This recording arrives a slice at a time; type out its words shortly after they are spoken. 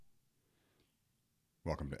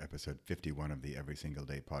Welcome to episode 51 of the Every Single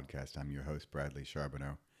Day podcast. I'm your host, Bradley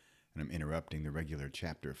Charbonneau, and I'm interrupting the regular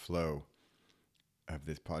chapter flow of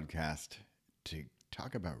this podcast to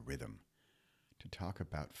talk about rhythm, to talk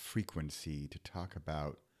about frequency, to talk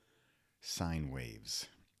about sine waves,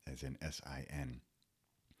 as in SIN.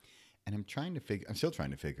 And I'm still trying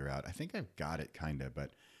to figure out, I think I've got it kind of,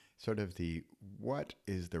 but sort of what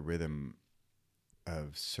is the rhythm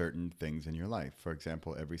of certain things in your life. For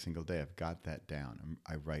example, every single day, I've got that down.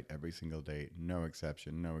 I write every single day, no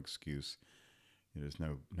exception, no excuse. There's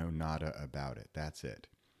no nada about it. That's it.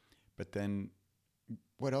 But then,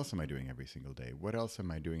 what else am I doing every single day? What else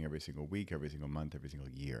am I doing every single week, every single month, every single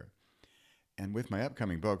year? And with my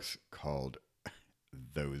upcoming books called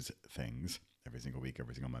Those Things, every single week,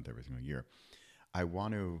 every single month, every single year, I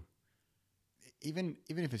want to, even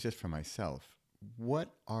if it's just for myself,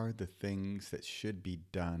 what are the things that should be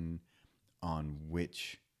done on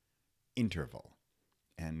which interval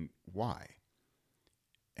and why?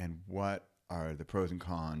 And what are the pros and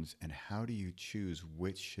cons, and how do you choose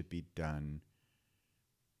which should be done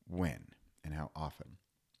when and how often?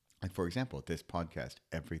 Like, for example, this podcast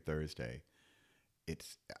every Thursday,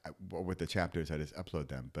 with the chapters, I just upload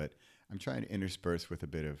them, but I'm trying to intersperse with a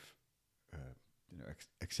bit of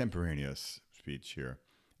extemporaneous speech here,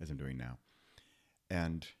 as I'm doing now.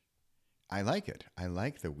 And I like it. I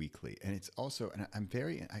like the weekly, and it's also, and I'm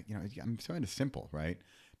trying to simple, right?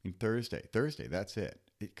 I mean, Thursday, that's it.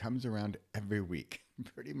 It comes around every week,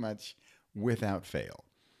 pretty much without fail.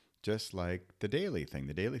 Just like the daily thing.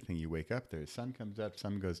 The daily thing, you wake up, the sun comes up,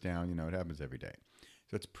 sun goes down. It happens every day.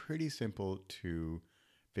 So it's pretty simple to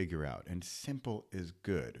figure out, and simple is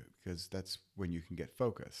good because that's when you can get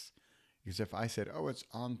focus. Because if I said, "Oh, it's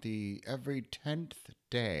on the every 10th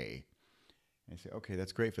day," I say, okay,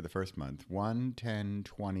 that's great for the first month. 1, 10,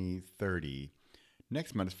 20, 30.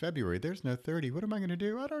 Next month is February. There's no 30. What am I going to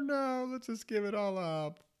do? I don't know. Let's just give it all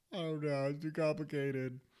up. I don't know. It's too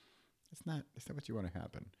complicated. It's not what you want to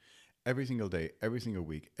happen. Every single day, every single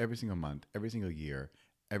week, every single month, every single year,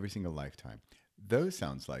 every single lifetime. Those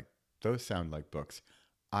sound like books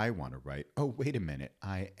I want to write. Oh, wait a minute.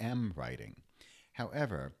 I am writing.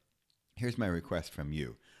 However, here's my request from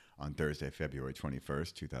you on Thursday, February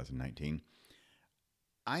 21st, 2019.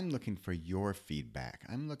 I'm looking for your feedback.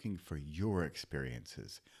 I'm looking for your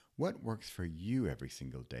experiences. What works for you every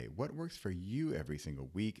single day? What works for you every single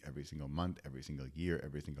week, every single month, every single year,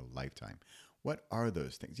 every single lifetime? What are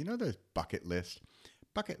those things? Those bucket lists?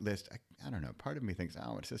 Bucket list, I don't know. Part of me thinks,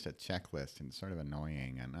 oh, it's just a checklist and it's sort of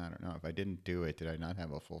annoying. And I don't know, if I didn't do it, did I not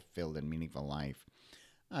have a fulfilled and meaningful life?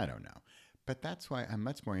 I don't know. But that's why I'm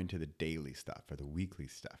much more into the daily stuff or the weekly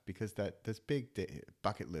stuff, because this big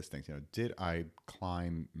bucket list things, did I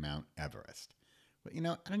climb Mount Everest?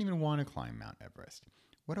 Well, I don't even want to climb Mount Everest.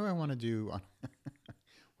 What do I want to do on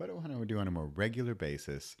what do I want to do on a more regular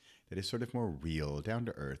basis that is sort of more real, down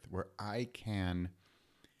to earth, where I can,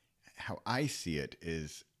 how I see it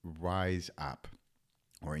is rise up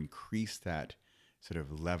or increase that sort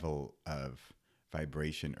of level of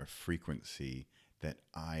vibration or frequency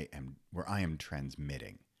where I am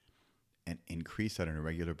transmitting, and increase that on a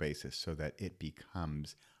regular basis so that it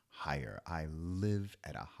becomes higher. I live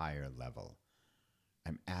at a higher level.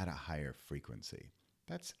 I'm at a higher frequency.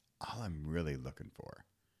 That's all I'm really looking for.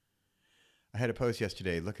 I had a post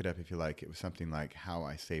yesterday, look it up if you like. It was something like how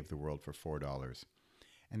I saved the world for $4.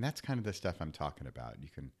 And that's kind of the stuff I'm talking about.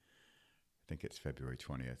 I think it's February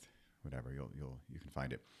 20th, whatever, you can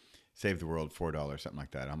find it. Save the world $4, something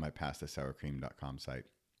like that, on my PassTheSourCream.com site.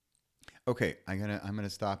 Okay, I'm gonna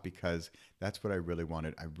stop because that's what I really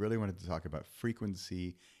wanted. I really wanted to talk about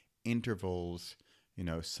frequency, intervals,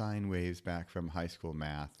 sine waves back from high school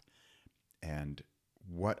math, and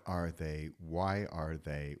what are they? Why are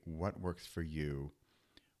they? What works for you?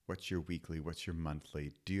 What's your weekly? What's your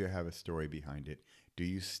monthly? Do you have a story behind it? Do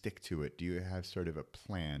you stick to it? Do you have sort of a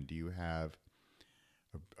plan? Do you have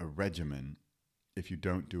a regimen? If you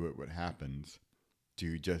don't do it, what happens? Do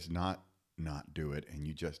you just not do it and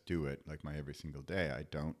you just do it like my every single day? I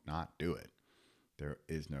don't not do it. There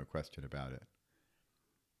is no question about it.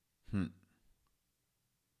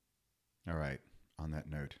 All right. On that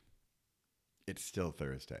note, it's still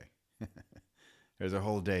Thursday. There's a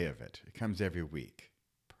whole day of it. It comes every week.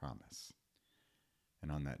 Promise.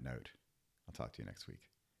 And on that note, I'll talk to you next week.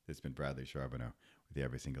 This has been Bradley Charbonneau with the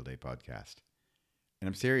Every Single Day podcast. And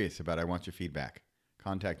I'm serious about I want your feedback.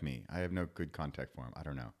 Contact me. I have no good contact form. I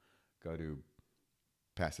don't know. Go to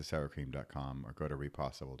passthesourcream.com or go to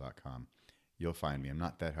repossible.com. You'll find me. I'm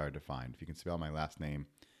not that hard to find. If you can spell my last name,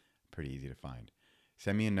 pretty easy to find.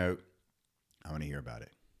 Send me a note. I want to hear about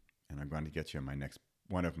it. And I'm going to get you on my next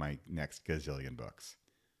one of my next gazillion books.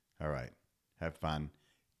 All right. Have fun.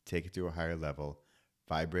 Take it to a higher level.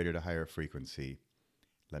 Vibrate at a higher frequency.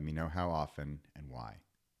 Let me know how often and why.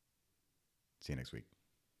 See you next week.